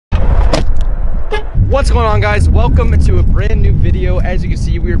What's going on, guys? Welcome to a brand new video. As you can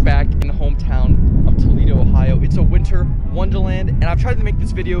see, we're back in the hometown of Toledo, Ohio. It's a winter wonderland, and I've tried to make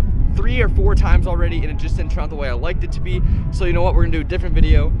this video 3 or 4 times already, and it just didn't turn out the way I liked it to be. So you know what? We're gonna do a different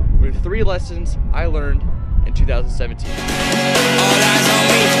video. We're gonna do 3 lessons I learned in 2017. All eyes on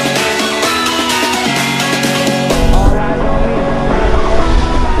me. All eyes on me.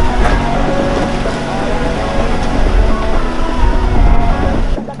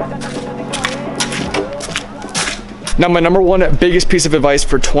 Now, my number one biggest piece of advice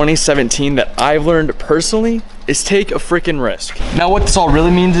for 2017 that I've learned personally is take a freaking risk. Now, what this all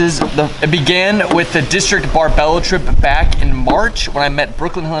really means is it began with the District Barbella trip back in March when I met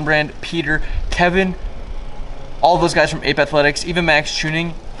Brooklyn Hillenbrand, Peter, Kevin, all those guys from Ape Athletics, even Max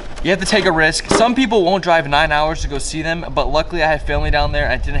Tuning. You have to take a risk. Some people won't drive 9 hours to go see them, but luckily I have family down there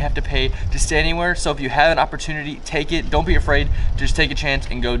and I didn't have to pay to stay anywhere. So if you have an opportunity, take it. Don't be afraid. Just take a chance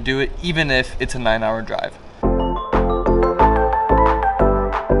and go do it, even if it's a 9-hour drive.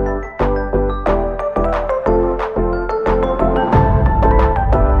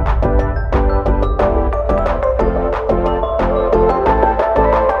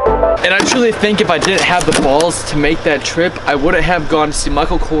 And I truly think if I didn't have the balls to make that trip, I wouldn't have gone to see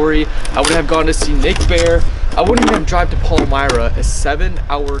Michael Corey. I wouldn't have gone to see Nick Bear. I wouldn't even drive to Palmyra, a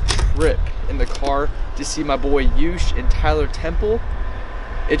 7-hour trip in the car to see my boy Yush and Tyler Temple.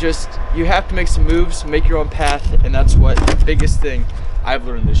 It just, you have to make some moves, make your own path, and that's what the biggest thing I've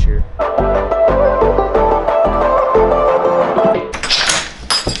learned this year.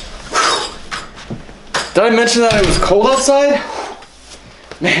 Did I mention that it was cold outside?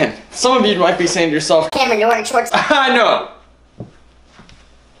 Man, some of you might be saying to yourself, Cameron, you're wearing shorts. I know.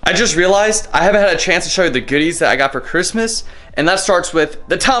 I just realized I haven't had a chance to show you the goodies that I got for Christmas, and that starts with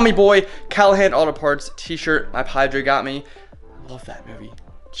the Tommy Boy Callahan Auto Parts t-shirt my Padre got me. I love that movie.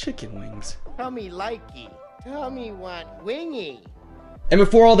 Chicken wings. Tommy likey. Tommy want wingy. And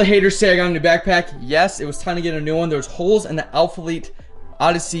before all the haters say I got a new backpack, yes, it was time to get a new one. There was holes in the Alphalete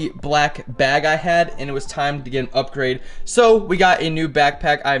Odyssey black bag I had, and it was time to get an upgrade. So we got a new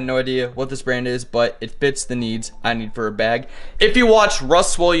backpack. I have no idea what this brand is, but it fits the needs I need for a bag. If you watch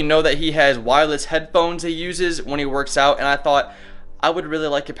Russ Swole, you know that he has wireless headphones he uses when he works out, and I thought I would really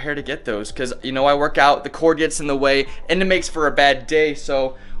like a pair to get those because, you know, I work out, the cord gets in the way, and it makes for a bad day.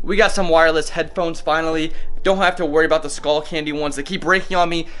 So we got some wireless headphones finally. Don't have to worry about the Skull Candy ones that keep breaking on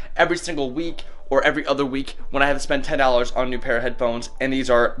me every single week or every other week when I have to spend $10 on a new pair of headphones, and these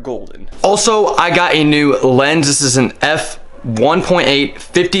are golden. Also, I got a new lens. This is an f1.8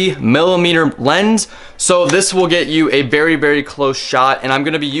 50mm lens. So this will get you a very, very close shot, and I'm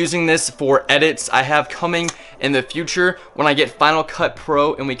gonna be using this for edits I have coming in the future when I get Final Cut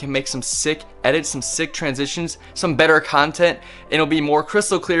Pro and we can make some sick edits, some sick transitions, some better content, and it'll be more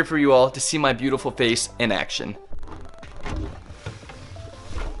crystal clear for you all to see my beautiful face in action.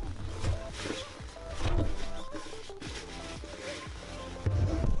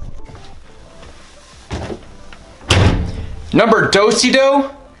 Number do-si-do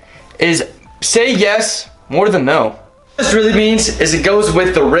is say yes more than no. What this really means is it goes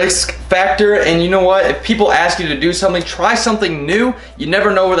with the risk factor, and you know what? If people ask you to do something, try something new. You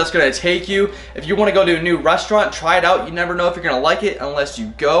never know where that's gonna take you. If you wanna go to a new restaurant, try it out. You never know if you're gonna like it unless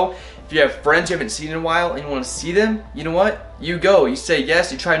you go. If you have friends you haven't seen in a while and you wanna see them, you know what? You go, you say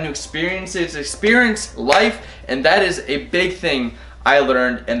yes, you try new experiences, experience life, and that is a big thing I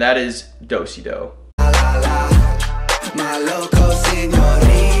learned, and that is do-si-do. My loco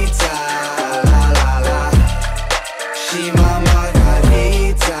señorita, la la la. She my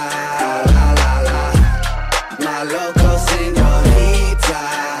margarita, la la la. My loco señorita,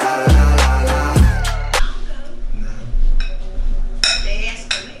 la la la.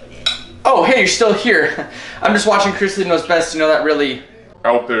 Oh, hey, you're still here. I'm just watching Chrisley Knows Best, you know, that really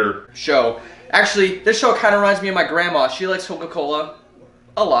out there show. Actually, this show kind of reminds me of my grandma. She likes Coca-Cola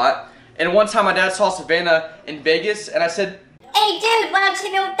a lot. And one time my dad saw Savannah in Vegas, and I said, hey dude, why don't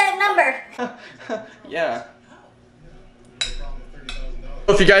you know that number? yeah.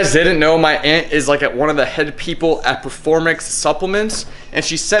 If you guys didn't know, my aunt is like one of the head people at Performix Supplements, and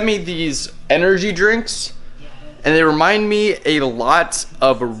she sent me these energy drinks, and they remind me a lot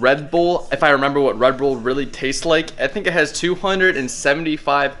of Red Bull, if I remember what Red Bull really tastes like. I think it has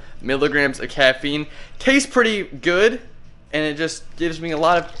 275 milligrams of caffeine. Tastes pretty good, and it just gives me a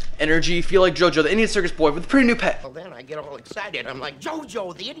lot of energy. Feel like JoJo, the Indian Circus Boy with a pretty new pet. Well, then I get all excited. I'm like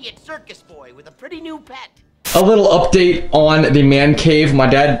JoJo, the idiot circus boy with a pretty new pet. A little update on the man cave. My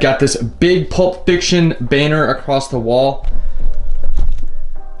dad got this big Pulp Fiction banner across the wall.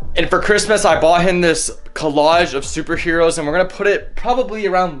 And for Christmas, I bought him this collage of superheroes, and we're gonna put it probably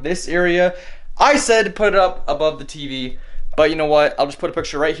around this area. I said put it up above the TV, but you know what? I'll just put a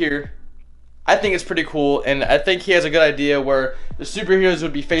picture right here. I think it's pretty cool, and I think he has a good idea where the superheroes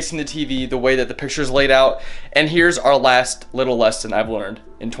would be facing the TV the way that the picture's laid out. And here's our last little lesson I've learned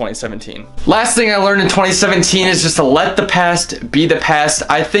in 2017. Last thing I learned in 2017 is just to let the past be the past.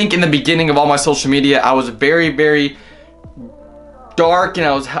 I think in the beginning of all my social media, I was very dark, and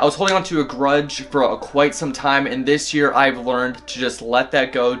I was holding on to a grudge for quite some time, and this year I've learned to just let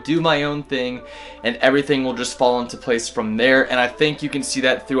that go, do my own thing, and everything will just fall into place from there. And I think you can see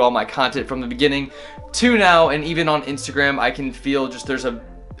that through all my content from the beginning to now, and even on Instagram I can feel just there's a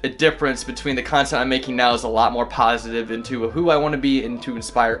difference between the content I'm making now is a lot more positive into who I want to be and to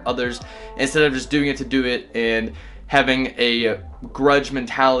inspire others, instead of just doing it to do it and having a grudge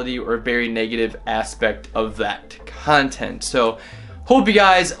mentality or a very negative aspect of that content. So hope you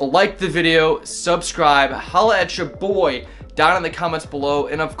guys liked the video, subscribe, holla at your boy down in the comments below,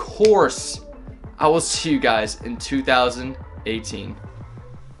 and of course, I will see you guys in 2018.